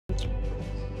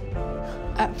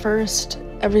At first,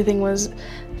 everything was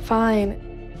fine,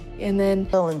 and then...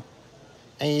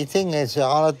 And you think it's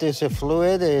all of this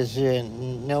fluid? There's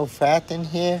no fat in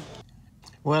here?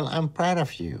 Well, I'm proud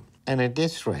of you. And at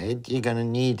this rate, you're gonna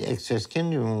need extra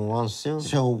skin removal soon.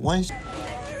 So once...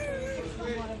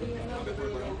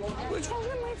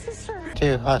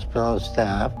 To hospital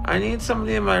staff. I need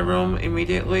somebody in my room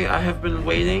immediately. I have been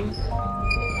waiting.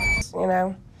 You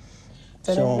know,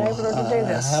 been able to do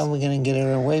this. How are we gonna get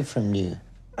her away from you?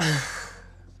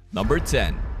 Number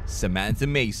 10. Samantha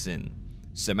Mason.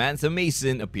 Samantha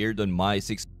Mason appeared on My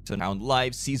 600 Pound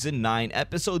Life Season 9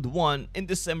 Episode 1 in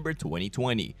December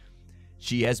 2020.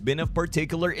 She has been of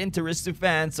particular interest to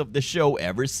fans of the show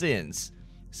ever since.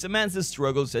 Samantha's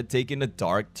struggles had taken a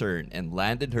dark turn and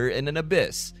landed her in an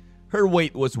abyss. Her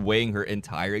weight was weighing her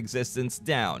entire existence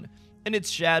down, and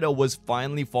its shadow was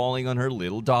finally falling on her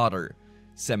little daughter.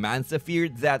 Samantha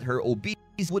feared that her obesity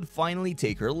would finally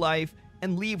take her life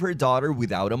and leave her daughter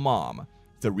without a mom.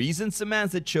 The reason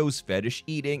Samantha chose fetish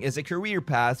eating as a career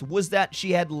path was that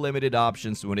she had limited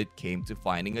options when it came to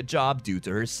finding a job due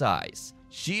to her size.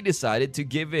 She decided to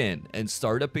give in and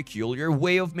start a peculiar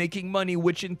way of making money,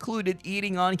 which included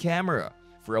eating on camera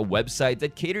for a website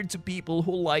that catered to people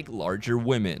who like larger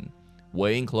women.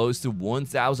 Weighing close to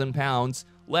 1,000 pounds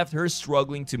left her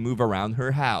struggling to move around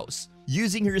her house,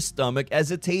 using her stomach as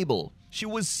a table. She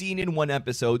was seen in one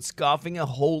episode scoffing a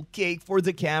whole cake for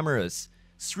the cameras.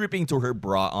 Stripping to her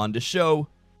bra on the show,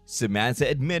 Samantha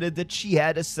admitted that she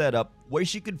had a setup where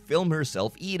she could film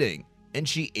herself eating, and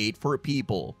she ate for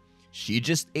people. She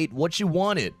just ate what she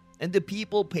wanted, and the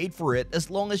people paid for it as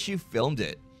long as she filmed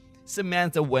it.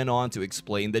 Samantha went on to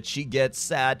explain that she gets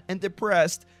sad and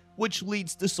depressed, which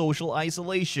leads to social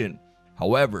isolation.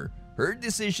 However, her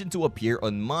decision to appear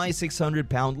on My 600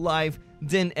 Pound Life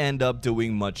didn't end up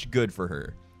doing much good for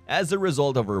her. As a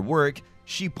result of her work,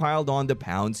 she piled on the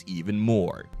pounds even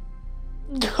more.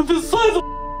 The size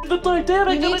of the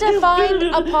Titanic. You need to find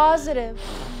a positive.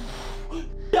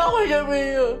 Yelling at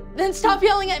me. Then stop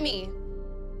yelling at me.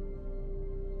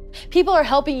 People are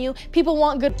helping you. People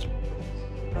want good.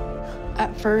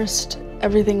 At first,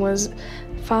 everything was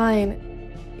fine,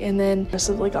 and then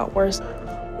progressively got worse.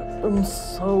 I'm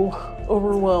so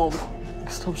overwhelmed.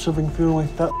 Stop shoving food in my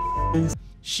fat face.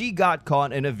 She got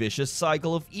caught in a vicious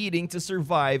cycle of eating to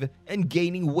survive and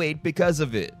gaining weight because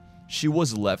of it. She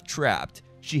was left trapped.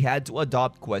 She had to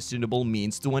adopt questionable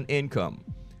means to an income.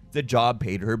 The job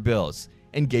paid her bills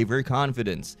and gave her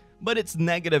confidence, but its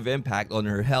negative impact on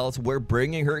her health were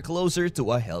bringing her closer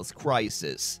to a health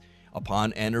crisis.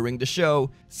 Upon entering the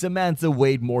show, Samantha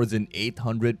weighed more than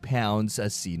 800 pounds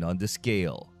as seen on the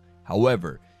scale.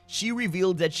 However, she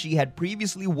revealed that she had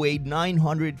previously weighed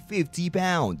 950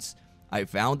 pounds. "I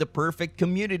found the perfect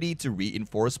community to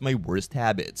reinforce my worst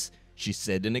habits," she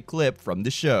said in a clip from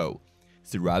the show.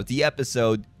 Throughout the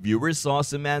episode, viewers saw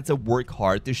Samantha work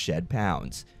hard to shed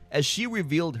pounds, as she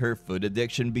revealed her food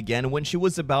addiction began when she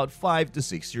was about 5 to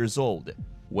 6 years old,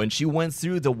 when she went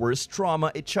through the worst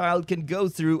trauma a child can go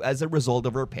through as a result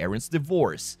of her parents'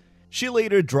 divorce. She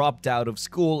later dropped out of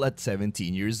school at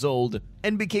 17 years old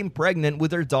and became pregnant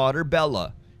with her daughter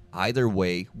Bella. Either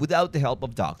way, without the help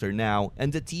of Dr. Now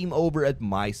and the team over at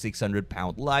My 600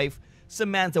 Pound Life,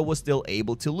 Samantha was still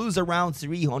able to lose around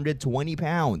 320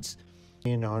 pounds.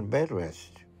 On bed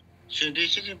rest. So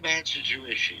this is a bad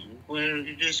situation where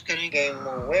you're just gonna gain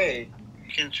more weight.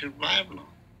 You can survive long.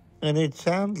 And it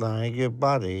sounds like your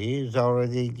body is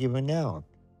already giving out.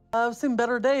 I've seen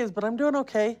better days, but I'm doing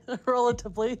okay,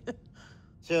 relatively.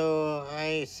 So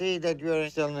I see that you're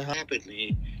still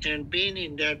rapidly, and being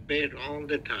in that bed all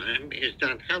the time is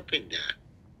not helping that.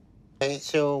 Okay,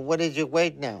 so what is your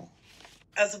weight now?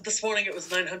 As of this morning, it was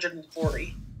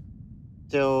 940.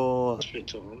 So,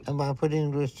 about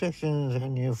putting restrictions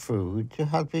on your food to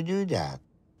help you do that.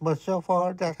 But so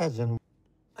far, that hasn't.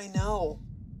 I know.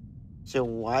 So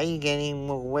why are you getting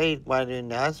more weight while you're in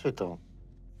the hospital?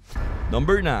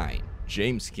 Number 9.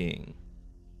 James King.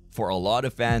 For a lot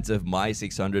of fans of My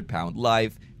 600 Pound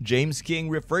Life, James King,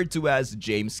 referred to as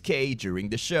James K during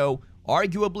the show,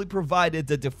 arguably provided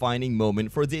the defining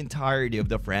moment for the entirety of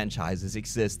the franchise's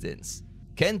existence.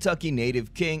 Kentucky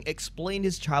native King explained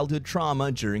his childhood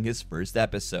trauma during his first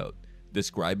episode.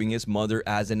 Describing his mother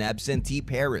as an absentee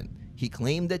parent, he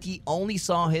claimed that he only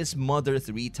saw his mother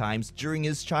 3 times during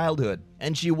his childhood,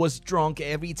 and she was drunk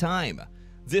every time.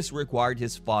 This required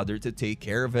his father to take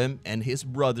care of him and his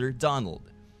brother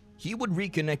Donald. He would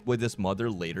reconnect with his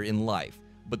mother later in life,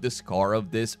 but the scar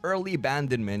of this early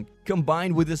abandonment,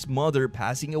 combined with his mother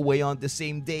passing away on the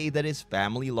same day that his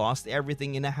family lost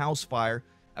everything in a house fire,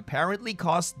 apparently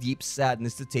caused deep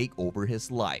sadness to take over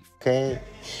his life. Okay,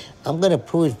 I'm gonna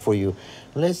prove it for you.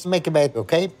 Let's make a bet,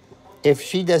 okay? If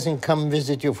she doesn't come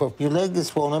visit you for your leg is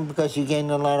swollen because you gained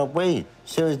a lot of weight.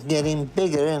 So it's getting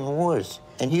bigger and worse.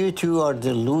 And you two are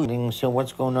deluding, so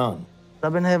what's going on?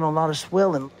 I've been having a lot of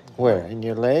swelling. Where, in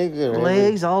your leg? Or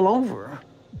Legs all over.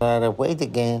 a lot of weight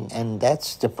again, and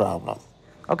that's the problem.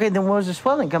 Okay, then where's the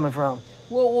swelling coming from?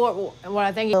 Well, what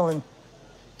I think. Swelling.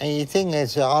 And you think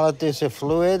it's all of this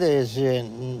fluid, is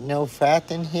no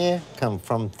fat in here, come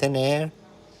from thin air?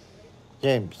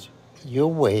 James,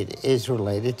 your weight is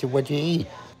related to what you eat.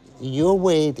 Your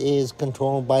weight is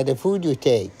controlled by the food you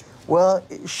take. Well,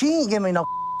 she ain't giving me no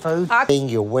food.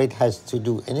 Think your weight has to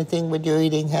do anything with your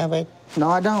eating habit? No,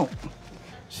 I don't.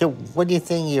 So what do you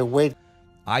think your weight...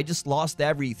 I just lost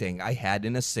everything I had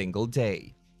in a single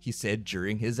day, he said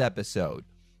during his episode.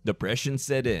 Depression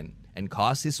set in and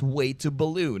caused his weight to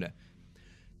balloon,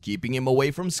 keeping him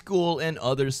away from school and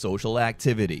other social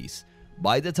activities.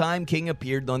 By the time King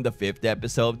appeared on the 5th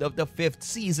episode of the 5th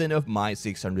season of My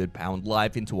 600 Pound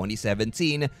Life in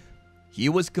 2017, he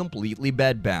was completely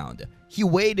bedbound. He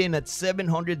weighed in at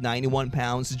 791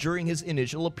 pounds during his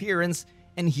initial appearance,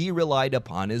 and he relied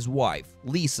upon his wife,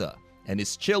 Lisa, and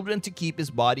his children to keep his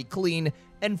body clean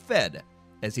and fed,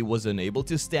 as he was unable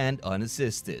to stand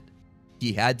unassisted.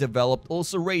 He had developed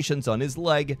ulcerations on his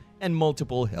leg and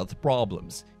multiple health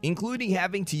problems, including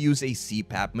having to use a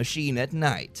CPAP machine at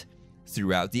night.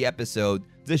 Throughout the episode,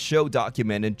 the show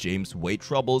documented James' weight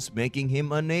troubles, making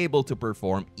him unable to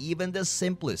perform even the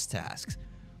simplest tasks,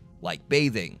 like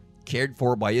bathing, cared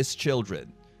for by his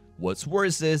children. What's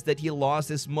worse is that he lost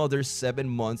his mother 7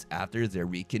 months after their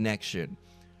reconnection.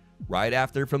 Right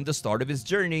after from the start of his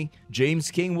journey, James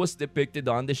King was depicted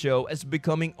on the show as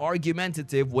becoming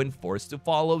argumentative when forced to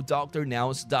follow Dr.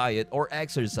 Now's diet or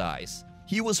exercise.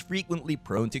 He was frequently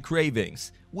prone to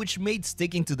cravings, which made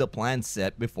sticking to the plan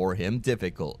set before him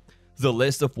difficult. The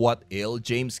list of what ailed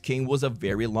James King was a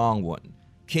very long one.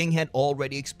 King had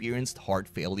already experienced heart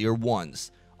failure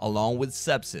once, along with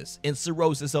sepsis and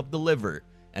cirrhosis of the liver,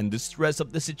 and the stress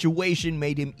of the situation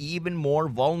made him even more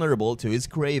vulnerable to his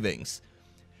cravings.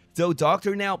 Though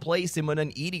Dr. Now placed him on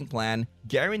an eating plan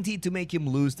guaranteed to make him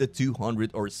lose the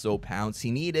 200 or so pounds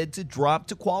he needed to drop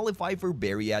to qualify for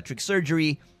bariatric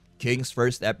surgery, King's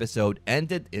first episode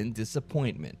ended in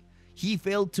disappointment. He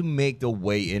failed to make the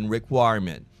weigh-in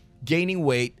requirement, gaining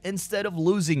weight instead of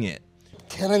losing it.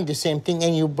 Telling the same thing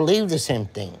and you believe the same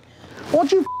thing.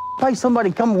 Won't you pay somebody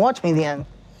to come watch me then?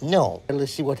 No.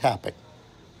 Let's see what happened.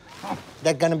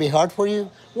 That gonna be hard for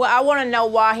you? Well, I want to know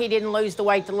why he didn't lose the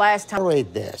weight the last time.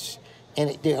 Tolerate this.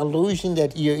 And the illusion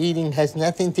that your eating has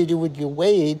nothing to do with your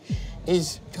weight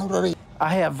is totally...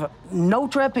 I have no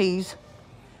trapeze.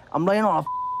 I'm laying on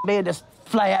a bed that's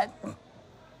flat.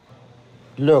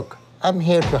 Look, I'm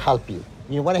here to help you.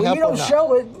 You want to help You or don't not?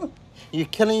 show it. You're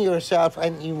killing yourself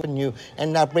and even you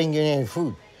and not bringing you any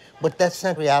food. But that's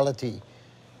not reality.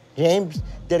 James,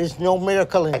 there is no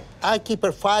miracle in it. I keep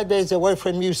her 5 days away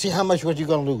from you. See how much what you're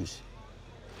going to lose.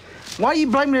 Why are you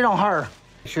blaming it on her?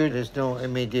 Sure, there's no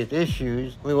immediate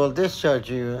issues. We will discharge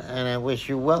you, and I wish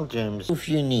you well, James. If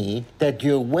you need that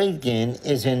your weight gain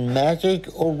is in magic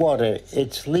or water,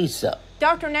 it's Lisa.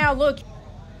 Doctor, now look.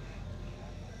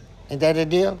 Is that a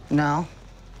deal? No.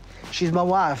 She's my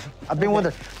wife. I've been with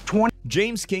her 20...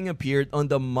 James King appeared on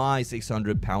the My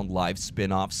 600 Pound Life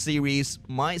spin-off series,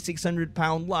 My 600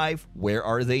 Pound Life, Where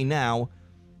Are They Now?,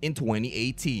 in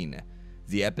 2018.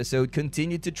 The episode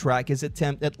continued to track his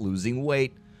attempt at losing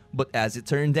weight, but as it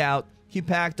turned out, he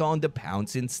packed on the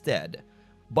pounds instead.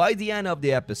 By the end of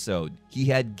the episode, he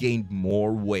had gained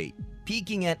more weight,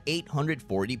 peaking at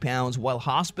 840 pounds while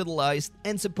hospitalized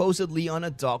and supposedly on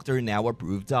a Dr. Now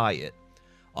approved diet.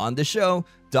 On the show,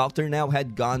 Dr. Now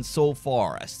had gone so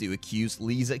far as to accuse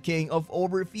Lisa King of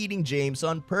overfeeding James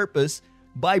on purpose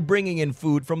by bringing in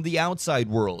food from the outside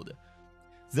world.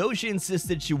 Though she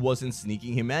insisted she wasn't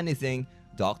sneaking him anything,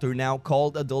 Dr. Now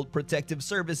called Adult Protective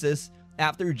Services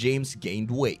after James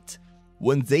gained weight.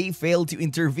 When they failed to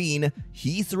intervene,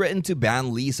 he threatened to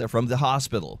ban Lisa from the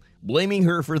hospital, blaming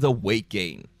her for the weight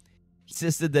gain. He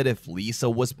insisted that if Lisa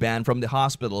was banned from the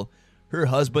hospital, her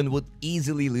husband would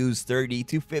easily lose 30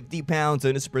 to 50 pounds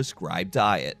on his prescribed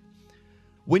diet.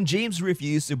 When James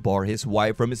refused to bar his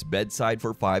wife from his bedside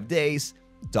for 5 days,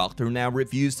 Dr. Now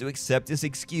refused to accept his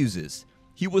excuses.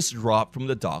 He was dropped from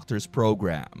the doctor's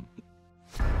program.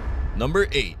 Number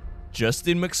 8.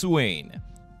 Justin McSwain.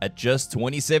 At just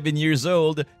 27 years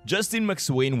old, Justin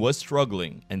McSwain was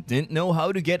struggling and didn't know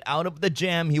how to get out of the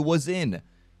jam he was in.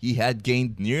 He had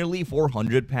gained nearly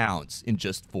 400 pounds in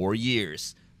just 4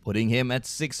 years, putting him at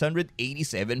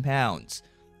 687 pounds.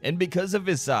 And because of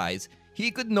his size,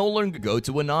 he could no longer go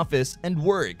to an office and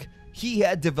work. He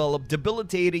had developed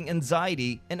debilitating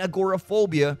anxiety and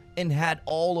agoraphobia and had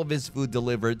all of his food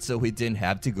delivered so he didn't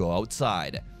have to go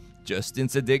outside.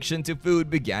 Justin's addiction to food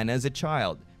began as a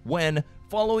child when,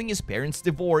 following his parents'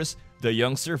 divorce, the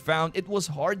youngster found it was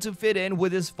hard to fit in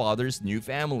with his father's new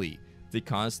family. The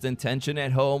constant tension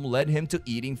at home led him to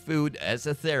eating food as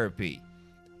a therapy.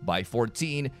 By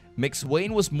 14,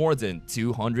 McSwain was more than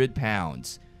 200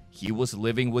 pounds. He was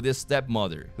living with his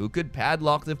stepmother, who could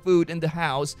padlock the food in the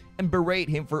house and berate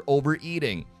him for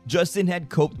overeating. Justin had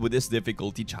coped with his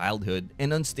difficult childhood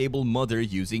and unstable mother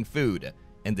using food,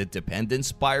 and the dependence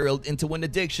spiraled into an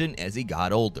addiction as he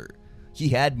got older. He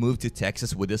had moved to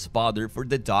Texas with his father for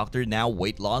the Dr. Now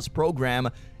weight loss program,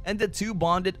 and the two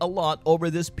bonded a lot over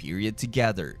this period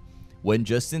together. When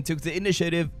Justin took the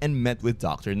initiative and met with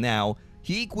Dr. Now,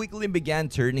 he quickly began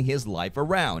turning his life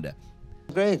around.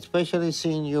 Great, especially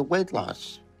seeing your weight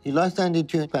loss. You lost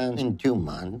 92 pounds in 2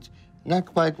 months, not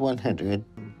quite 100.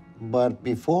 But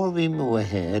before we move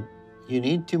ahead, you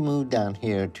need to move down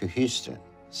here to Houston.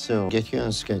 So get you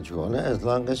on schedule as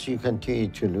long as you continue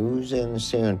to lose and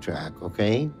stay on track,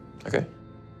 okay? Okay.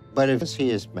 But if he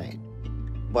is made.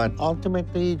 But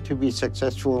ultimately, to be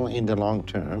successful in the long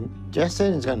term,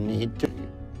 Justin is going to need to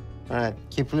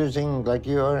keep losing like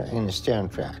you are and stay on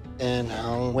track. And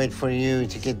I'll wait for you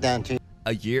to get down to...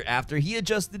 A year after he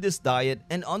adjusted his diet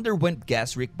and underwent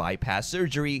gastric bypass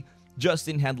surgery,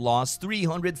 Justin had lost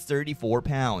 334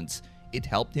 pounds. It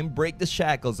helped him break the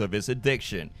shackles of his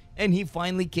addiction, and he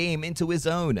finally came into his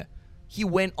own. He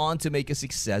went on to make a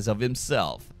success of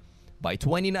himself. By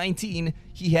 2019,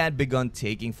 he had begun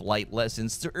taking flight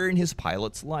lessons to earn his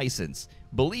pilot's license,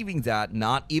 believing that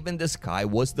not even the sky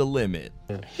was the limit.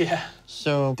 Yeah.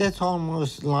 So that's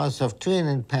almost loss of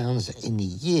 200 pounds in a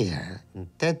year.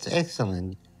 That's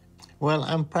excellent. Well,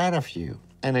 I'm proud of you.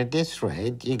 And at this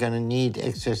rate, you're gonna need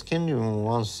extra skin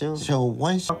removal soon. So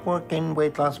once working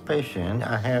weight loss patient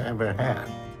I have ever had.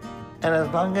 And as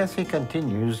long as he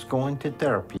continues going to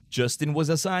therapy. Justin was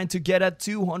assigned to get at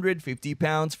 250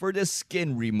 pounds for the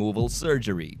skin removal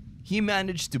surgery. He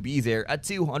managed to be there at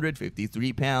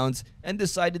 253 pounds and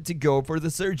decided to go for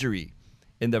the surgery.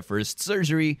 In the first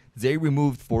surgery, they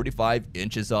removed 45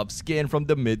 inches of skin from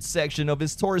the midsection of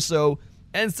his torso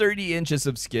and 30 inches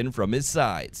of skin from his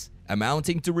sides,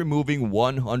 amounting to removing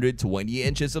 120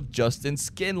 inches of Justin's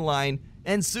skin line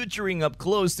and suturing up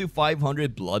close to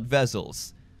 500 blood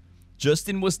vessels.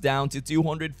 Justin was down to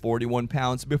 241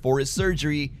 pounds before his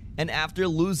surgery, and after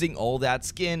losing all that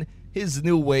skin, his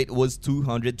new weight was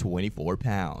 224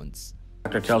 pounds.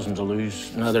 Doctor tells him to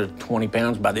lose another 20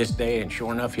 pounds by this day, and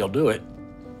sure enough, he'll do it.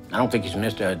 I don't think he's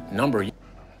missed a number.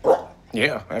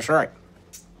 Yeah, that's right.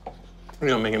 We're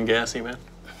gonna make him gassy, man.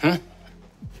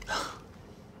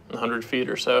 100 feet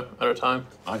or so at a time.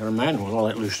 I can imagine with all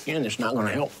that loose skin, it's not gonna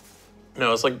help.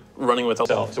 No, it's like running with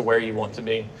yourself to where you want to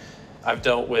be. I've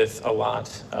dealt with a lot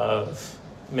of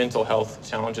mental health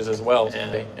challenges as well,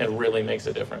 and it really makes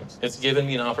a difference. It's given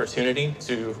me an opportunity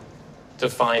to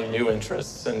find new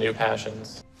interests and new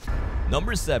passions.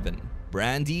 Number 7.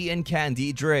 Brandy and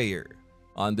Candy Dreyer.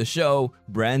 On the show,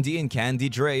 Brandy and Candy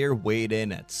Dreyer weighed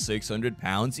in at 600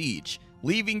 pounds each,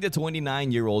 leaving the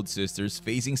 29-year-old sisters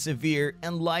facing severe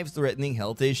and life-threatening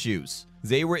health issues.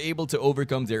 They were able to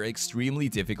overcome their extremely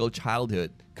difficult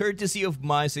childhood, courtesy of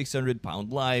My 600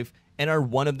 Pound Life, and are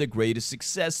one of the greatest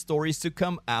success stories to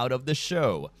come out of the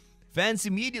show. Fans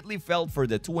immediately felt for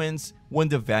the twins when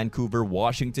the Vancouver,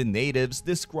 Washington natives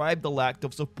described the lack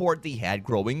of support they had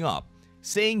growing up,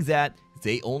 saying that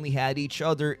they only had each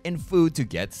other and food to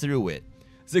get through it.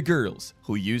 The girls,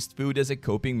 who used food as a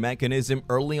coping mechanism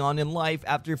early on in life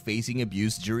after facing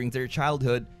abuse during their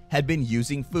childhood, had been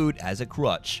using food as a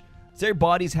crutch. Their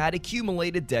bodies had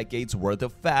accumulated decades worth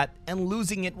of fat, and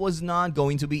losing it was not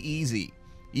going to be easy.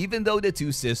 Even though the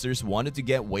two sisters wanted to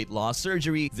get weight loss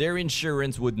surgery, their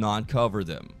insurance would not cover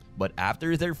them. But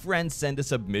after their friends sent a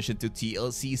submission to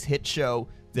TLC's hit show,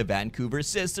 the Vancouver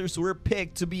sisters were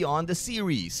picked to be on the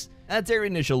series. At their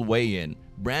initial weigh-in,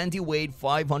 Brandy weighed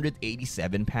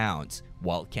 587 pounds,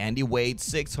 while Candy weighed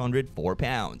 604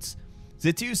 pounds.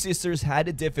 The two sisters had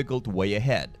a difficult way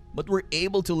ahead, but were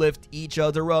able to lift each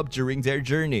other up during their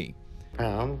journey.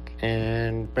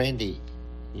 And Brandy,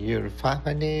 you're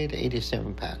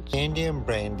 587 pounds. Candy and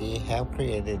Brandy have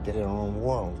created their own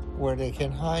world where they can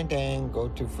hide and go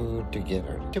to food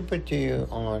together. To put you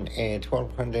on a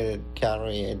 1,200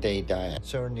 calorie a day diet.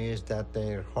 Concern is that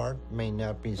their heart may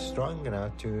not be strong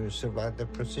enough to survive the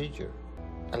procedure.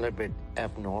 A little bit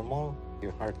abnormal.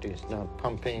 Your heart is not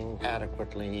pumping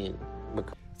adequately.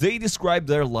 They described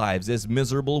their lives as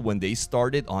miserable when they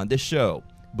started on the show,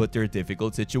 but their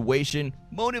difficult situation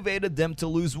motivated them to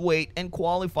lose weight and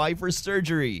qualify for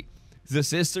surgery. The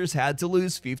sisters had to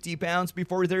lose 50 pounds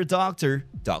before their doctor,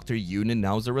 Dr. Yunan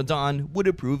Nauzaradan, would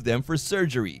approve them for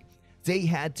surgery. They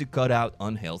had to cut out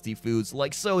unhealthy foods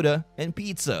like soda and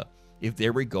pizza. If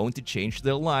they were going to change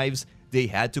their lives, they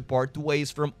had to part ways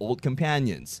from old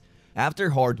companions. After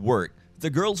hard work,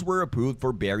 the girls were approved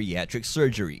for bariatric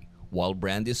surgery. While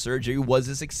Brandy's surgery was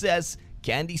a success,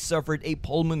 Candy suffered a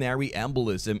pulmonary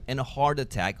embolism and a heart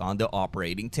attack on the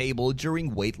operating table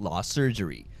during weight loss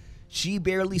surgery. She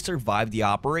barely survived the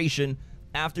operation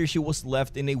after she was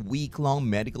left in a week-long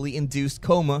medically induced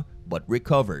coma but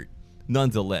recovered.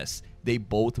 Nonetheless, they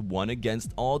both won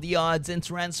against all the odds and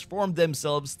transformed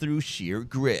themselves through sheer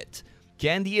grit.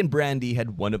 Candy and Brandy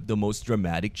had one of the most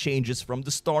dramatic changes from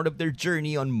the start of their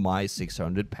journey on My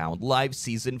 600 Pound Life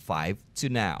Season 5 to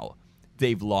now.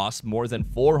 They've lost more than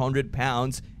 400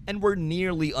 pounds and were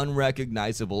nearly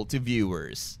unrecognizable to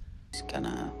viewers. It's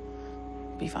gonna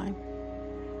be fine,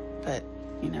 but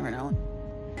you never know.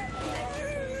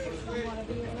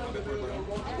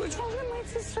 What's wrong with my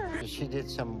sister? She did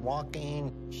some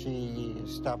walking, she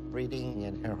stopped breathing,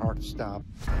 and her heart stopped.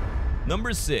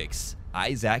 Number 6.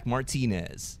 Isaac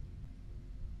Martinez.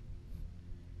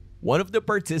 One of the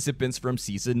participants from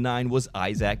Season 9 was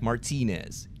Isaac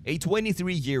Martinez, a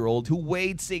 23-year-old who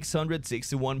weighed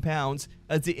 661 pounds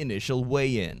at the initial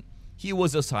weigh-in. He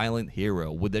was a silent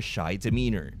hero with a shy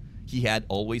demeanor. He had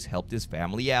always helped his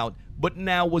family out, but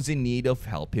now was in need of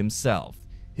help himself.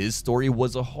 His story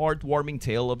was a heartwarming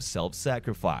tale of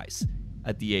self-sacrifice.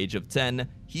 At the age of 10,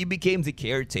 he became the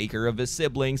caretaker of his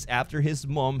siblings after his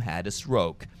mom had a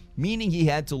stroke, meaning he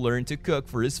had to learn to cook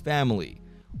for his family.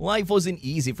 Life wasn't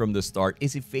easy from the start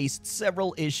as he faced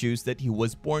several issues that he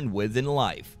was born with in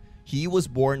life. He was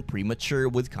born premature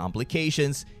with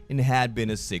complications and had been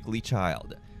a sickly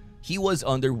child. He was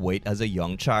underweight as a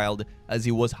young child as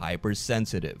he was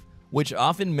hypersensitive, which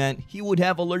often meant he would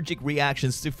have allergic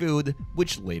reactions to food,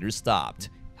 which later stopped.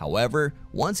 However,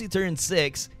 once he turned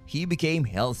 6, he became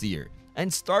healthier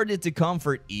and started to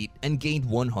comfort eat and gained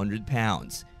 100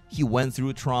 pounds. He went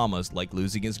through traumas like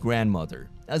losing his grandmother,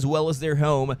 as well as their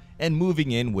home and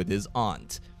moving in with his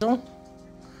aunt.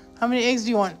 How many eggs do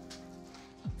you want?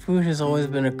 Food has always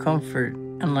been a comfort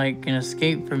and like an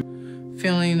escape from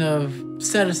feeling of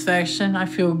satisfaction. I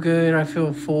feel good, I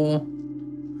feel full,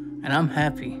 and I'm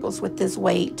happy. With this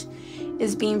weight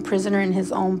is being prisoner in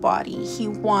his own body. He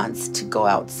wants to go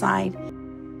outside.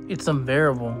 It's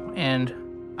unbearable,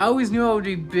 and I always knew I would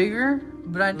be bigger,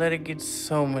 but I let it get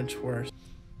so much worse.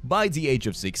 By the age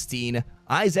of 16,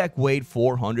 Isaac weighed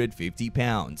 450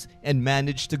 pounds and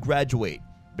managed to graduate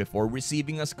before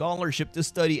receiving a scholarship to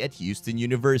study at Houston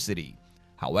University.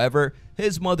 However,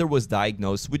 his mother was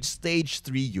diagnosed with stage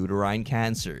 3 uterine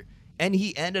cancer, and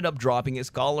he ended up dropping his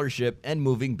scholarship and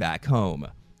moving back home.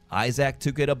 Isaac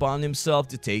took it upon himself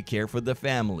to take care for the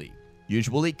family,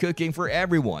 usually cooking for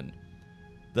everyone.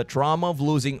 The trauma of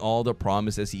losing all the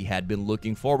promises he had been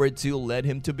looking forward to led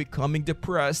him to becoming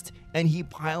depressed, and he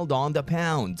piled on the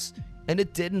pounds. And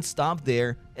it didn't stop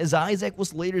there, as Isaac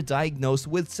was later diagnosed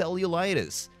with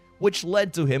cellulitis, which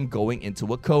led to him going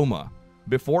into a coma,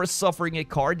 before suffering a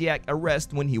cardiac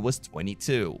arrest when he was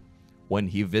 22. When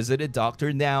he visited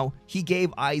Dr. Now, he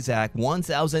gave Isaac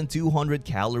 1,200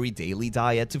 calorie daily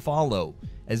diet to follow,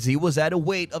 as he was at a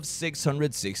weight of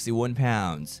 661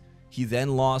 pounds. He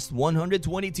then lost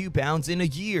 122 pounds in a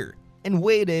year and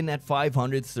weighed in at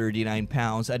 539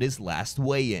 pounds at his last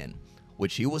weigh-in,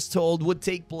 which he was told would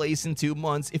take place in 2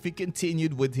 months if he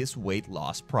continued with his weight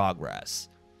loss progress.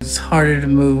 It's harder to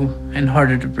move and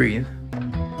harder to breathe.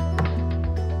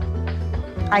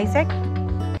 Isaac?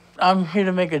 I'm here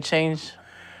to make a change.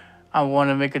 I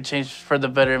want to make a change for the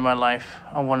better in my life.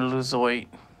 I want to lose the weight.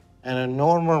 And a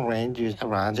normal range is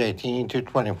around 18 to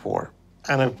 24.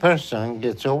 And a person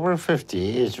gets over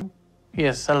 50 is...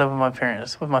 Yes, I live with my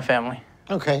parents, with my family.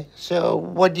 Okay, so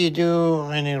what do you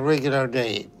do in a regular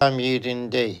day? I'm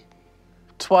eating day.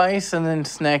 Twice and then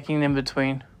snacking in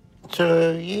between.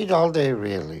 So you eat all day,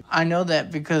 really? I know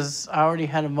that because I already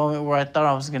had a moment where I thought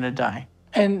I was going to die.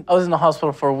 And I was in the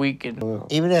hospital for a week. And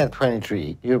even at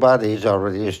 23, your body is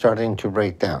already starting to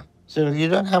break down. So you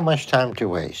don't have much time to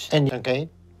waste. And okay?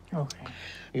 Okay.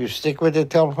 You stick with the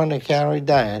 1,200 calorie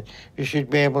diet, you should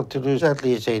be able to lose at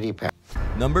least 80 pounds.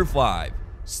 Number 5.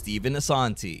 Stephen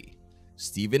Asante.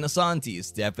 Stephen Asante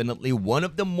is definitely one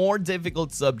of the more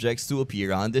difficult subjects to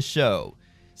appear on the show.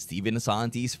 Stephen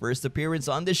Asante's first appearance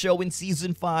on the show in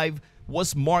Season 5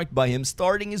 was marked by him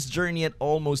starting his journey at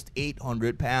almost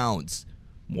 800 pounds.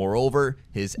 Moreover,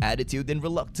 his attitude and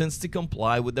reluctance to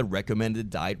comply with the recommended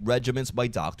diet regimens by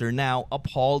Dr. Now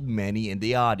appalled many in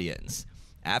the audience.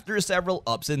 After several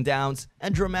ups and downs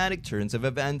and dramatic turns of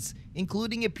events,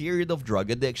 including a period of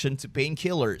drug addiction to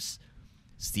painkillers,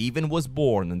 Steven was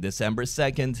born on December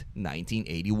 2nd,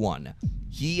 1981.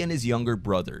 He and his younger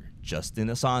brother, Justin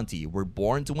Asante, were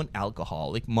born to an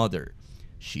alcoholic mother.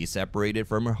 She separated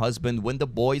from her husband when the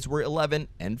boys were 11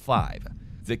 and 5.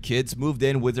 The kids moved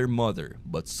in with their mother,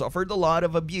 but suffered a lot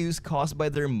of abuse caused by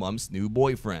their mom's new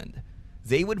boyfriend.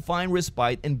 They would find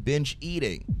respite in binge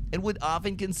eating and would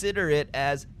often consider it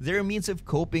as their means of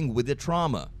coping with the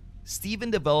trauma. Steven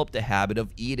developed a habit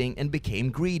of eating and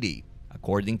became greedy.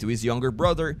 According to his younger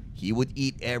brother, he would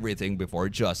eat everything before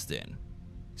Justin.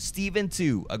 Steven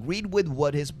too agreed with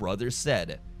what his brother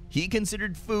said. He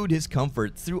considered food his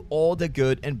comfort through all the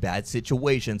good and bad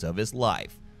situations of his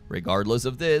life. Regardless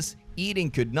of this, eating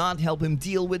could not help him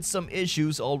deal with some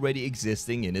issues already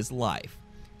existing in his life.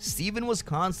 Steven was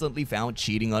constantly found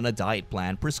cheating on a diet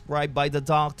plan prescribed by the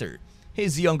doctor.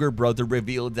 His younger brother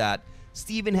revealed that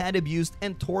Steven had abused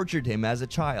and tortured him as a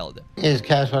child. He's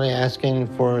casually asking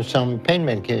for some pain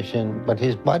medication, but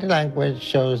his body language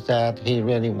shows that he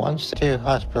really wants to.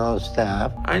 Hospital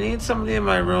staff, I need somebody in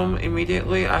my room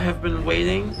immediately. I have been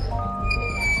waiting.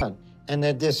 and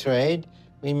at this rate,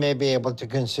 we may be able to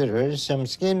consider some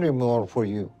skin removal for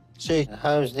you. So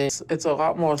how's this? It's a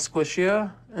lot more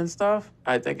squishier and stuff.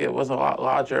 I think it was a lot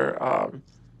larger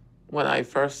when I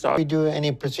first If started. you do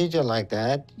any procedure like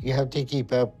that, you have to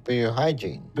keep up with your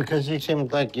hygiene. Because it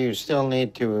seems like you still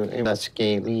need to,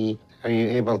 scaly. Are you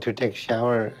able to take a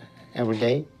shower every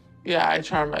day? Yeah, I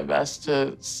try my best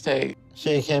to stay. So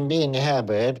you can be in the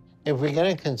habit if we're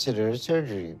gonna consider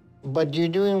surgery. But you're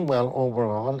doing well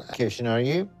overall. Medication, are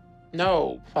you?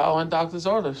 No, following doctor's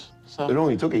orders. So It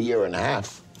only took a year and a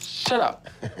half. shut up.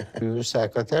 Do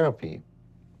psychotherapy.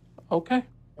 Okay.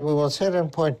 We will set an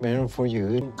appointment for you.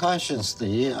 I'm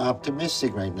cautiously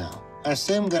optimistic right now. I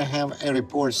say I'm gonna have a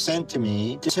report sent to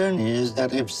me. The concern is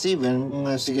that if Steven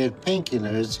wants to get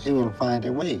painkillers, he will find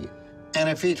a way. And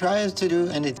if he tries to do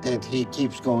anything, that he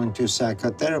keeps going to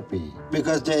psychotherapy,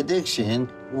 because the addiction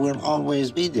will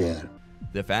always be there.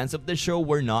 The fans of the show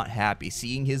were not happy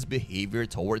seeing his behavior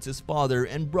towards his father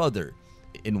and brother.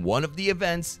 In one of the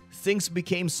events, things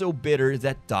became so bitter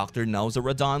that Dr.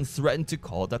 Nauzaradon threatened to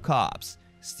call the cops.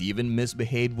 Steven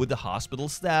misbehaved with the hospital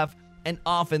staff and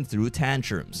often threw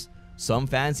tantrums. Some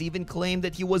fans even claimed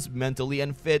that he was mentally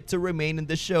unfit to remain in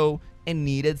the show and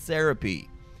needed therapy.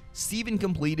 Steven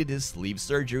completed his sleeve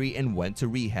surgery and went to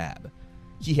rehab.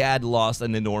 He had lost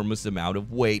an enormous amount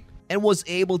of weight and was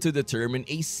able to determine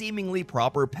a seemingly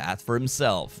proper path for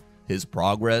himself. His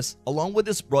progress, along with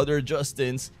his brother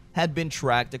Justin's, had been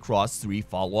tracked across 3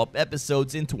 follow-up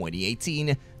episodes in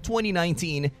 2018,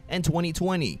 2019, and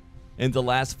 2020. In the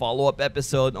last follow-up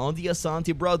episode on the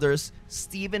Asante brothers,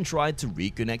 Steven tried to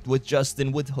reconnect with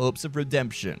Justin with hopes of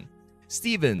redemption.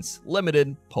 Steven's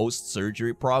limited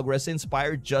post-surgery progress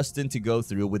inspired Justin to go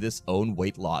through with his own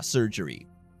weight loss surgery.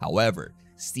 However,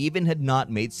 Steven had not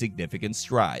made significant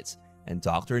strides, and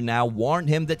Dr. Now warned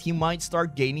him that he might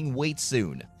start gaining weight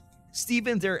soon.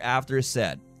 Steven thereafter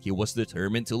said he was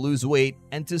determined to lose weight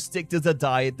and to stick to the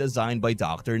diet designed by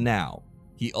Dr. Now.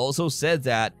 He also said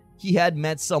that he had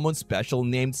met someone special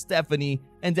named Stephanie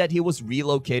and that he was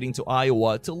relocating to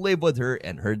Iowa to live with her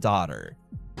and her daughter.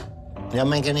 That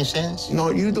make any sense? No,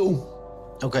 you do.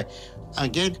 Okay, I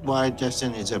get why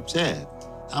Justin is upset.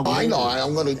 I know.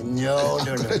 I'm gonna. No, I'm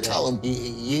gonna tell him.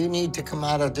 You need to come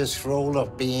out of this role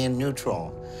of being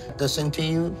neutral. Listen to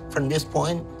you from this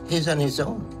point. He's on his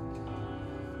own.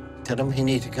 Tell him he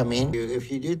needs to come in. If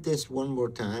you did this one more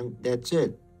time, that's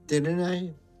it. Didn't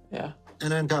I? Yeah.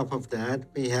 And on top of that,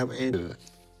 we have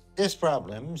this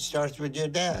problem starts with your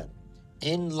dad.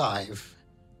 In life,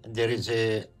 there is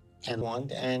a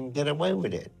want and get away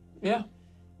with it. Yeah.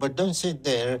 But don't sit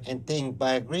there and think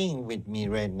by agreeing with me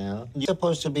right now, you're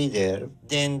supposed to be there,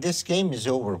 then this game is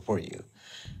over for you.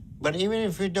 But even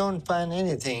if you don't find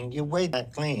anything, you wait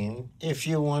that clean. If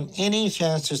you want any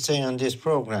chance to stay on this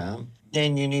program,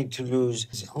 then you need to lose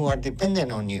who are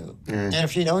dependent on you. And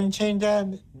if you don't change that,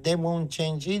 they won't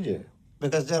change either.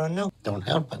 Because there are no, don't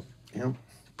help them. Yeah.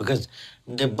 Because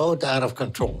they're both out of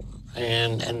control.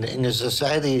 And in a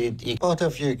society, both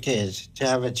of your kids to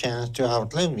have a chance to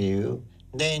outlive you,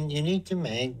 then you need to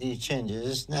make these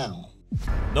changes now.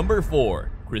 Number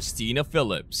 4. Christina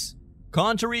Phillips.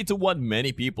 Contrary to what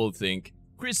many people think,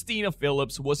 Christina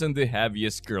Phillips wasn't the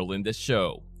heaviest girl in the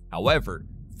show. However,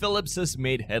 Phillips has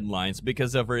made headlines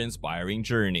because of her inspiring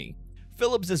journey.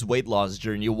 Phillips' weight loss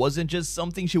journey wasn't just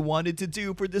something she wanted to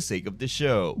do for the sake of the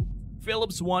show.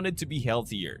 Phillips wanted to be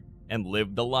healthier and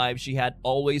live the life she had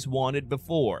always wanted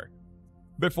before.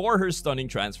 Before her stunning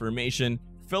transformation,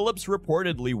 Phillips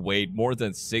reportedly weighed more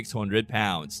than 600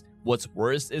 pounds. What's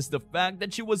worse is the fact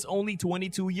that she was only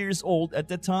 22 years old at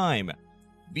the time.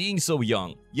 Being so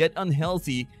young, yet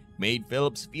unhealthy, made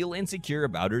Phillips feel insecure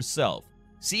about herself.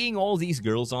 Seeing all these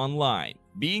girls online,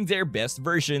 being their best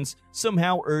versions,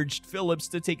 somehow urged Phillips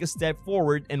to take a step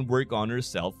forward and work on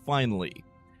herself finally.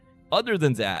 Other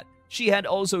than that, she had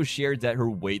also shared that her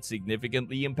weight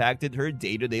significantly impacted her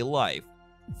day-to-day life.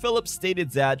 Phillips stated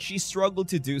that she struggled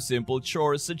to do simple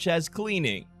chores such as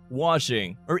cleaning,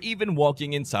 washing, or even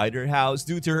walking inside her house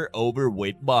due to her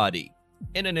overweight body.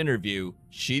 In an interview,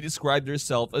 she described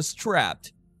herself as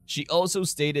trapped. She also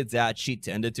stated that she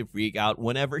tended to freak out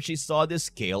whenever she saw the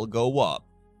scale go up.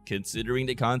 Considering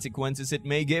the consequences it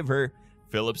may give her,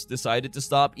 Phillips decided to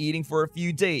stop eating for a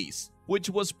few days, which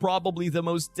was probably the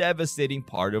most devastating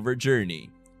part of her journey.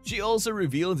 She also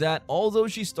revealed that although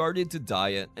she started to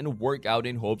diet and work out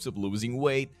in hopes of losing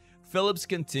weight, Phillips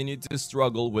continued to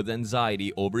struggle with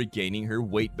anxiety over gaining her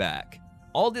weight back.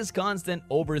 All this constant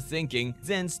overthinking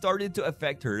then started to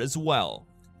affect her as well.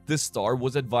 The star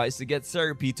was advised to get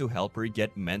therapy to help her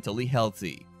get mentally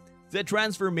healthy. The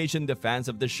transformation the fans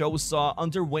of the show saw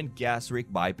underwent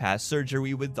gastric bypass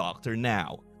surgery with Dr.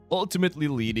 Now, ultimately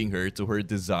leading her to her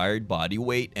desired body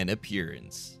weight and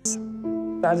appearance.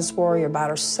 I just worry about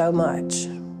her so much.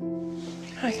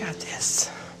 I got this.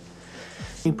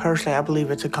 Me personally, I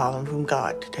believe it's a calling from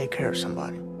God to take care of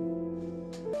somebody.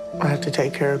 I have to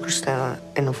take care of Christina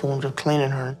in the forms of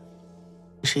cleaning her.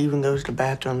 She even goes to the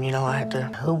bathroom, you know, I have to...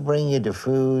 Who bring you the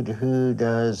food? Who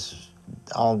does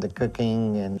all the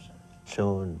cooking? And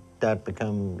so that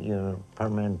become your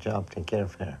permanent job to take care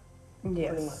of her?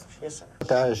 Yes. Yes, sir.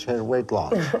 That is her weight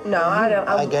loss. No, I don't.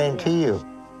 I guarantee you.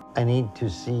 I need to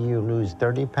see you lose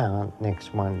 30 pounds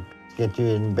next month. Get you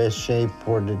in best shape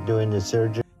for doing the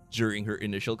surgery. During her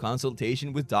initial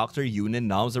consultation with Dr. Yunan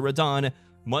Nawzaradan,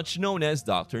 much known as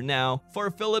Dr. Now,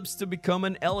 for Phillips to become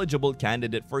an eligible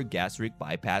candidate for gastric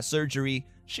bypass surgery,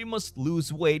 she must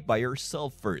lose weight by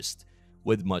herself first.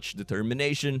 With much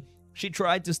determination, she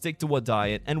tried to stick to a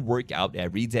diet and work out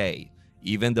every day.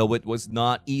 Even though it was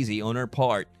not easy on her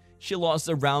part, she lost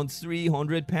around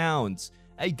 300 pounds,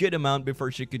 a good amount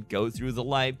before she could go through the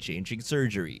life-changing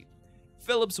surgery.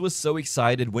 Phillips was so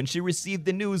excited when she received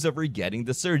the news of her getting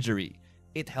the surgery.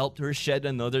 It helped her shed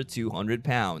another 200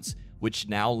 pounds, which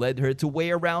now led her to weigh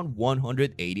around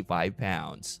 185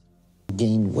 pounds.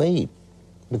 Gain weight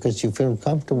because you feel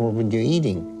comfortable with your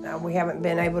eating. We haven't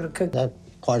been able to cook. That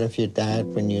part of your diet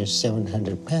when you're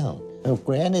 700 pounds. Now,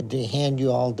 granted, they hand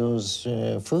you all those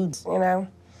foods. You know,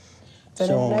 they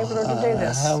so, enable her to do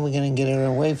this. How are we going to get her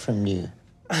away from you?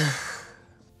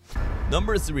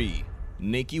 Number 3.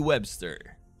 Nikki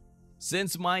Webster.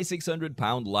 Since My 600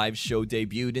 Pound Live show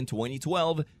debuted in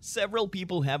 2012, several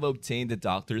people have obtained the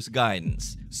doctor's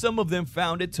guidance. Some of them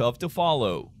found it tough to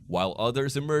follow, while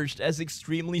others emerged as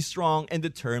extremely strong and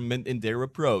determined in their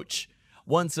approach.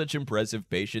 One such impressive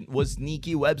patient was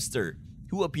Nikki Webster,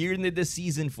 who appeared in the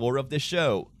season 4 of the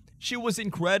show. She was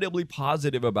incredibly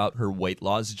positive about her weight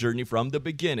loss journey from the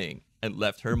beginning and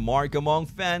left her mark among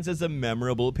fans as a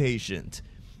memorable patient.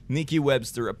 Nikki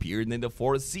Webster appeared in the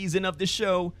 4th season of the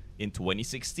show in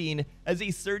 2016 as a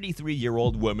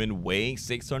 33-year-old woman weighing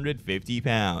 650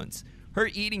 pounds. Her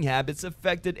eating habits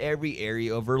affected every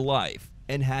area of her life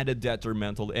and had a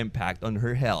detrimental impact on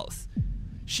her health.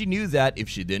 She knew that if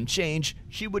she didn't change,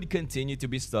 she would continue to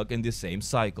be stuck in the same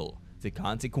cycle. The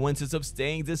consequences of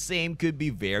staying the same could be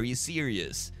very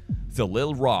serious. The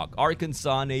Little Rock,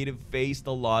 Arkansas native faced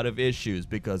a lot of issues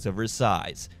because of her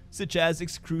size, such as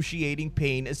excruciating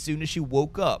pain as soon as she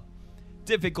woke up,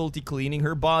 difficulty cleaning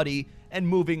her body, and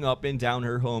moving up and down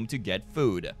her home to get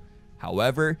food.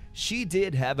 However, she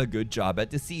did have a good job at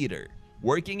the theater,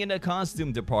 working in a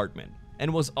costume department,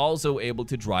 and was also able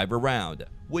to drive around,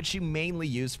 which she mainly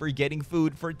used for getting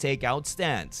food for takeout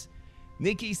stands.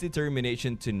 Nikki's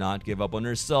determination to not give up on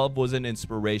herself was an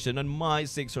inspiration on My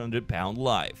 600 Pound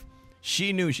Life.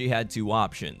 She knew she had two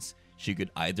options. She could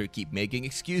either keep making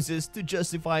excuses to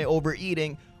justify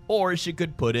overeating, or she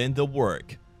could put in the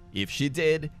work. If she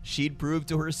did, she'd prove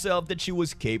to herself that she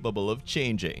was capable of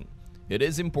changing. It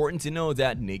is important to know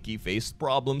that Nikki faced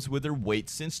problems with her weight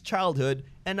since childhood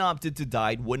and opted to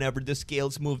diet whenever the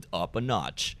scales moved up a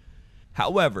notch.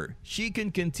 However, she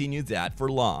can continue that for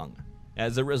long.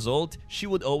 As a result, she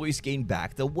would always gain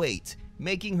back the weight,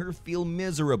 making her feel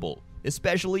miserable,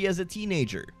 especially as a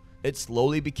teenager. It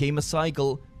slowly became a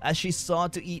cycle as she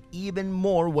sought to eat even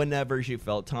more whenever she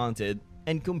felt taunted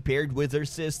and compared with her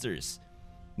sisters.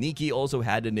 Nikki also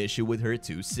had an issue with her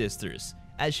two sisters,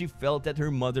 as she felt that her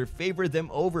mother favored them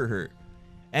over her,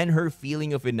 and her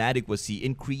feeling of inadequacy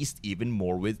increased even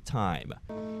more with time.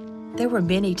 There were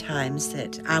many times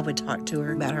that I would talk to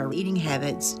her about her eating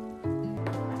habits.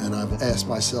 And I've asked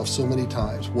myself so many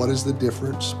times, what is the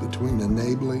difference between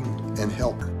enabling and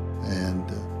helping? And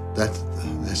that's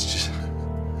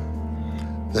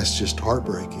just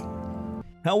heartbreaking.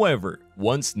 However,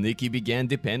 once Nikki began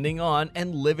depending on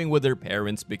and living with her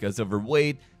parents because of her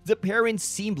weight, the parents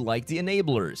seemed like the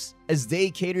enablers, as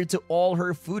they catered to all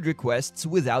her food requests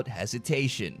without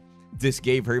hesitation. This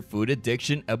gave her food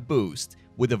addiction a boost,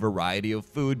 with a variety of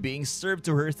food being served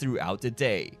to her throughout the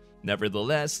day.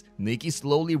 Nevertheless, Nikki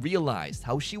slowly realized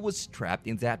how she was trapped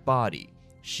in that body.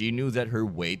 She knew that her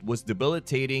weight was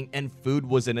debilitating and food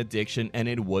was an addiction and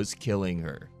it was killing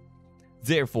her.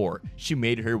 Therefore, she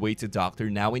made her way to Dr.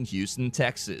 Now in Houston,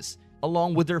 Texas,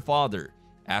 along with her father.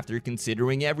 After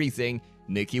considering everything,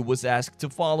 Nikki was asked to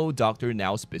follow Dr.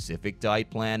 Now's specific diet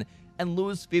plan and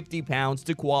lose 50 pounds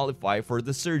to qualify for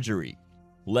the surgery.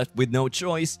 Left with no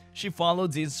choice, she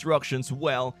followed the instructions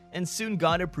well and soon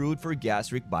got approved for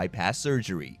gastric bypass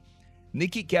surgery.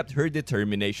 Nikki kept her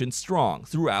determination strong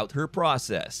throughout her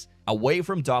process, away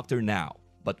from Dr. Now.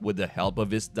 But with the help of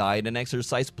his diet and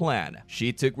exercise plan,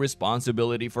 she took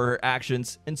responsibility for her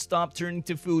actions and stopped turning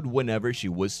to food whenever she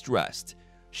was stressed.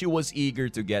 She was eager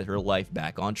to get her life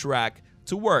back on track,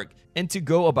 to work, and to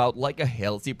go about like a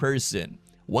healthy person.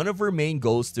 One of her main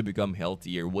goals to become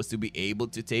healthier was to be able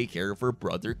to take care of her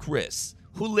brother Chris,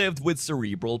 who lived with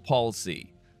cerebral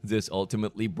palsy. This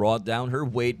ultimately brought down her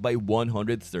weight by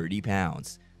 130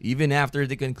 pounds. Even after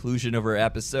the conclusion of her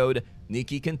episode,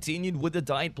 Nikki continued with the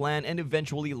diet plan and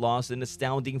eventually lost an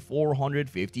astounding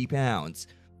 450 pounds.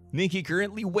 Nikki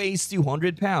currently weighs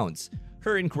 200 pounds.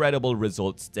 Her incredible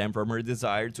results stem from her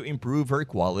desire to improve her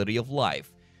quality of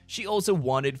life. She also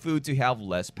wanted food to have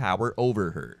less power over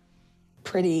her.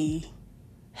 Pretty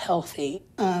healthy,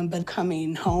 but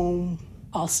coming home,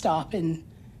 I'll stop and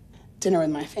dinner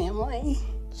with my family.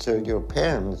 So your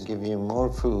parents give you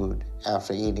more food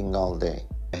after eating all day.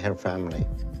 Her family,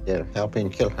 they're helping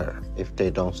kill her if they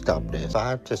don't stop this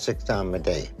 5 to 6 times a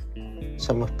day.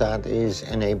 Some of that is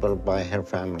enabled by her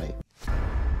family.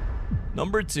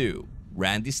 Number 2.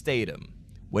 Randy Statham.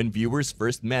 When viewers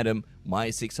first met him, My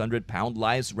 600-Pound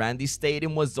Life's Randy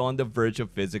Statham was on the verge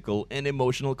of physical and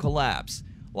emotional collapse.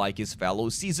 Like his fellow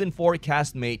Season 4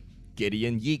 castmate,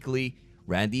 Gideon Yeakley,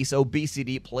 Randy's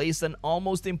obesity placed an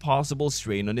almost impossible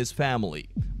strain on his family.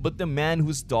 But the man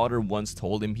whose daughter once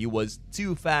told him he was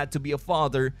too fat to be a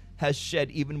father has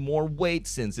shed even more weight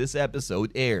since this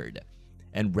episode aired.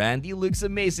 And Randy looks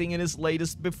amazing in his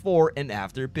latest before and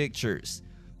after pictures.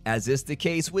 As is the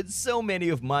case with so many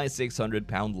of My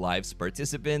 600-Pound Life's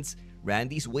participants,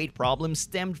 Randy's weight problem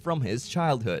stemmed from his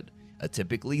childhood.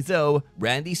 Atypically though,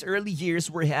 Randy's early years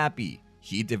were happy.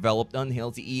 He developed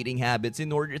unhealthy eating habits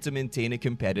in order to maintain a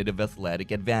competitive athletic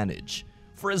advantage.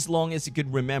 For as long as he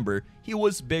could remember, he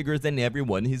was bigger than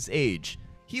everyone his age.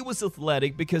 He was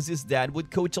athletic because his dad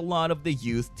would coach a lot of the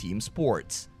youth team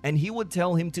sports, and he would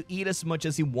tell him to eat as much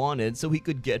as he wanted so he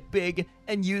could get big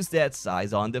and use that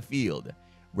size on the field.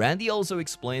 Randy also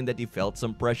explained that he felt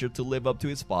some pressure to live up to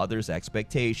his father's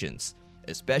expectations,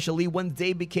 especially when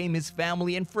they became his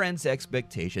family and friends'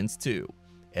 expectations too.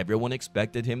 Everyone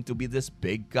expected him to be this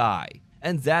big guy,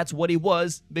 and that's what he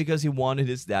was because he wanted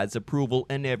his dad's approval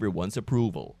and everyone's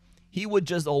approval. He would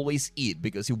just always eat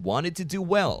because he wanted to do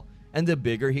well, and the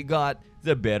bigger he got,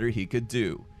 the better he could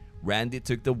do. Randy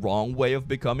took the wrong way of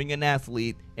becoming an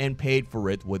athlete and paid for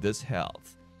it with his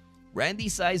health.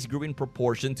 Randy's size grew in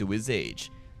proportion to his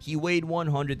age. He weighed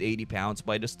 180 pounds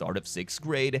by the start of 6th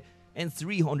grade and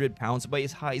 300 pounds by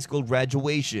his high school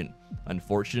graduation.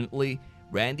 Unfortunately,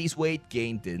 Randy's weight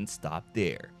gain didn't stop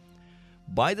there.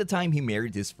 By the time he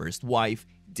married his first wife,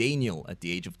 Daniel, at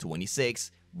the age of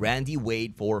 26, Randy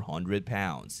weighed 400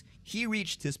 pounds. He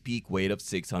reached his peak weight of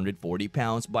 640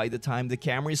 pounds by the time the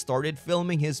camera started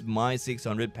filming his My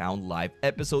 600-Pound Life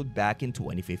episode back in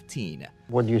 2015.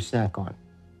 What do you snack on?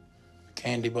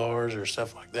 Candy bars or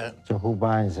stuff like that. So who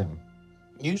buys them?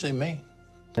 Usually me.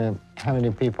 How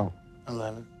many people?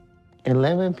 11.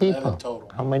 11 people? 11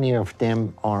 total. How many of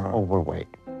them are overweight?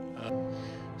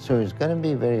 So it's going to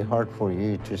be very hard for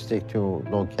you to stick to a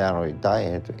low-calorie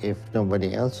diet if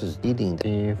nobody else is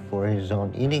eating for his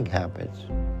own eating habits.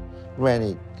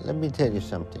 Randy, let me tell you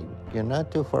something. You're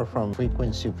not too far from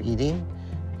frequency of eating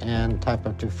and type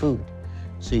of food.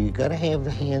 So you got to have the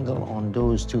handle on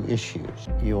those two issues.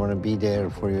 You want to be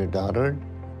there for your daughter?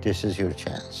 This is your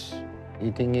chance.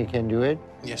 You think you can do it?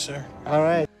 Yes, sir. All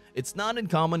right. It's not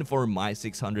uncommon for My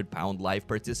 600 Pound Life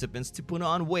participants to put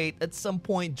on weight at some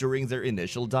point during their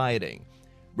initial dieting.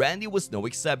 Randy was no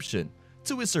exception.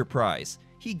 To his surprise,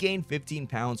 he gained 15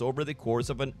 pounds over the course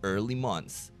of an early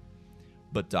month.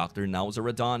 But Dr.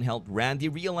 Nauzaradon helped Randy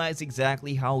realize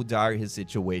exactly how dire his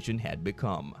situation had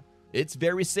become. "It's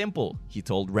very simple," he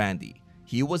told Randy.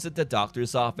 He was at the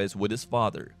doctor's office with his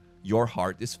father. "Your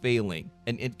heart is failing,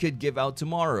 and it could give out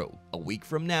tomorrow, a week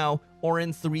from now, or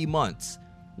in 3 months."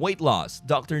 Weight loss,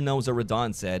 Dr.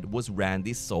 Nauzaradon said, was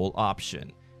Randy's sole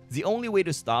option. The only way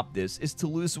to stop this is to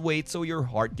lose weight so your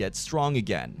heart gets strong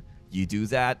again. You do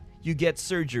that, you get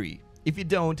surgery. If you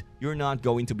don't, you're not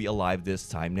going to be alive this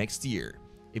time next year.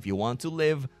 If you want to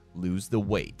live, lose the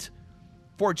weight.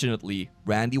 Fortunately,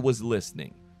 Randy was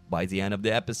listening. By the end of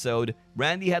the episode,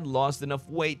 Randy had lost enough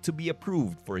weight to be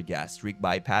approved for gastric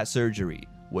bypass surgery,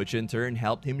 which in turn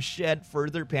helped him shed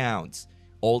further pounds.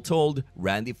 All told,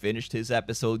 Randy finished his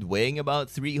episode weighing about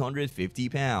 350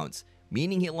 pounds,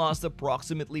 meaning he lost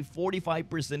approximately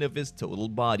 45% of his total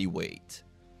body weight.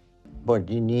 But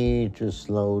you need to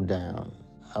slow down.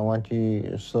 I want you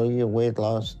to slow your weight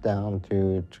loss down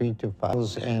to 3 to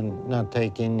 5 and not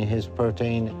take in his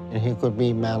protein, and he could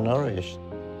be malnourished.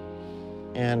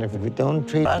 And if we don't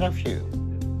treat part of you,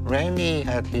 Randy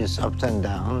had his ups and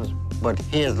downs, but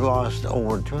he has lost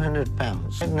over 200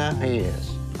 pounds. And now he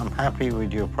is. I'm happy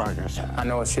with your progress. I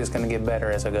know it's just going to get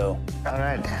better as I go. All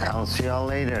right, I'll see y'all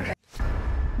later.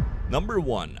 Number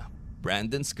 1.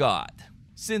 Brandon Scott.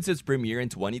 Since its premiere in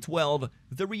 2012,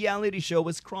 the reality show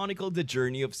has chronicled the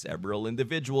journey of several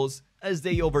individuals as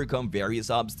they overcome various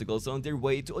obstacles on their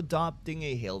way to adopting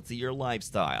a healthier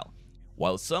lifestyle.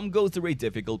 While some go through a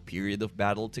difficult period of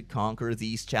battle to conquer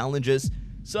these challenges,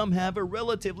 some have a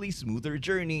relatively smoother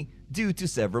journey due to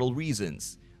several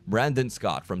reasons. Brandon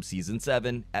Scott from Season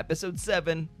 7, Episode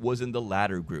 7 was in the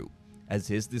latter group, as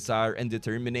his desire and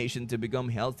determination to become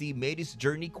healthy made his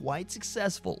journey quite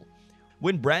successful.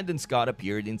 When Brandon Scott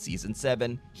appeared in Season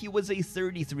 7, he was a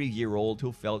 33-year-old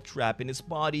who felt trapped in his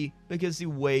body because he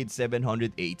weighed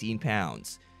 718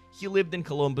 pounds. He lived in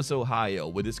Columbus, Ohio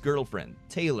with his girlfriend,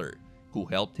 Taylor, who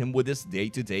helped him with his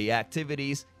day-to-day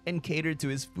activities and catered to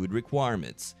his food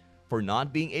requirements. For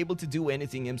not being able to do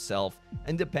anything himself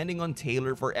and depending on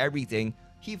Taylor for everything,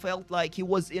 he felt like he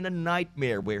was in a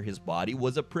nightmare where his body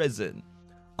was a prison.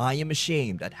 "I am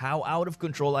ashamed at how out of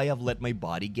control I have let my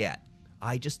body get.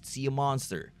 I just see a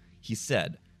monster," he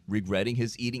said, regretting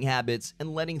his eating habits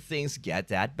and letting things get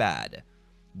that bad.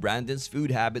 Brandon's food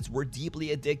habits were deeply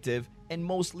addictive and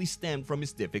mostly stemmed from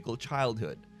his difficult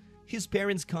childhood. His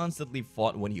parents constantly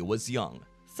fought when he was young.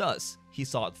 Thus, he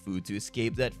sought food to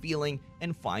escape that feeling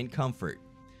and find comfort.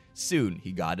 Soon,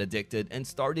 he got addicted and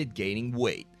started gaining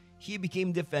weight. He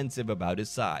became defensive about his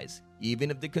size, even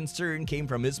if the concern came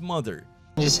from his mother.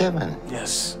 27.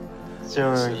 Yes.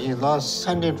 So you lost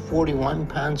 141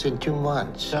 pounds in 2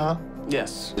 months, huh?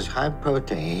 Yes. It's high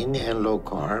protein and low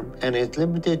carb, and it's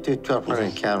limited to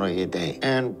 1,200 calories a day.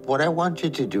 And what I want you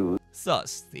to do...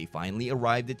 Thus, they finally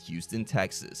arrived at Houston,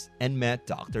 Texas, and met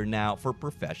Dr. Now for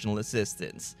professional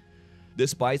assistance.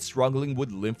 Despite struggling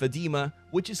with lymphedema,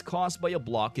 which is caused by a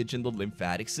blockage in the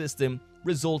lymphatic system,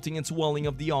 resulting in swelling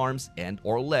of the arms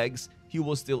and/or legs, he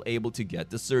was still able to get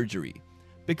the surgery.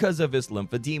 Because of his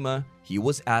lymphedema, he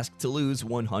was asked to lose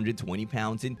 120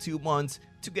 pounds in 2 months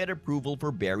to get approval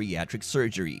for bariatric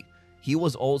surgery. He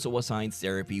was also assigned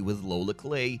therapy with Lola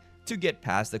Clay to get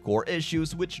past the core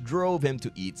issues which drove him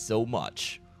to eat so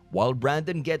much. While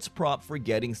Brandon gets props for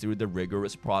getting through the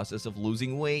rigorous process of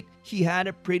losing weight, he had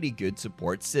a pretty good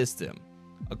support system.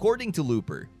 According to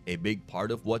Looper, a big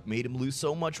part of what made him lose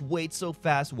so much weight so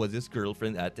fast was his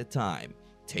girlfriend at the time,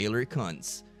 Taylor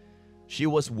Kuntz. She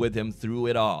was with him through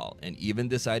it all and even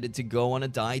decided to go on a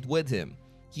diet with him.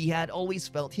 He had always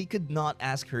felt he could not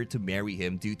ask her to marry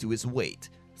him due to his weight.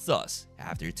 Thus,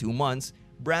 after 2 months,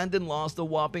 Brandon lost a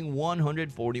whopping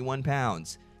 141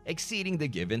 pounds, exceeding the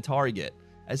given target.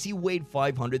 As he weighed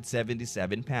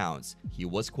 577 pounds, he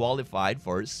was qualified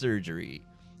for surgery.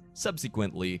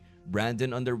 Subsequently,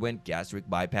 Brandon underwent gastric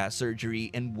bypass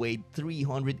surgery and weighed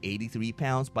 383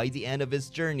 pounds by the end of his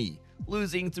journey,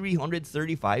 losing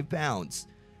 335 pounds.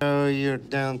 So you're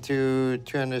down to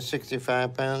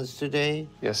 265 pounds today?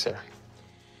 Yes, sir.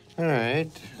 All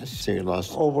right. So you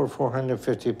lost over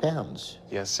 450 pounds.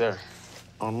 Yes, sir.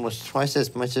 Almost twice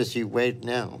as much as you weigh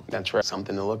now. That's right.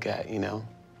 Something to look at, you know.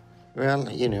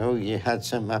 Well, you know, you had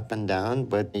some up and down,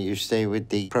 but you stay with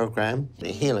the program, the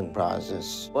healing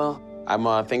process. Well, I'm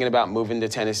thinking about moving to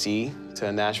Tennessee,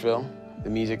 to Nashville, the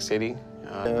Music City.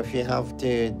 So if you have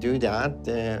to do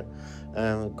that,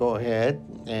 go ahead,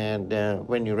 and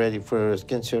when you're ready for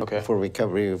skin surgery, for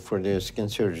recovery for the skin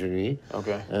surgery,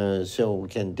 so we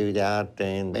can do that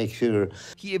and make sure.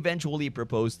 He eventually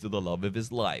proposed to the love of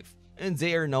his life, and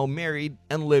they are now married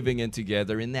and living in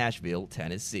together in Nashville,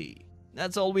 Tennessee.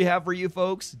 That's all we have for you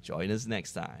folks. Join us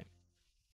next time.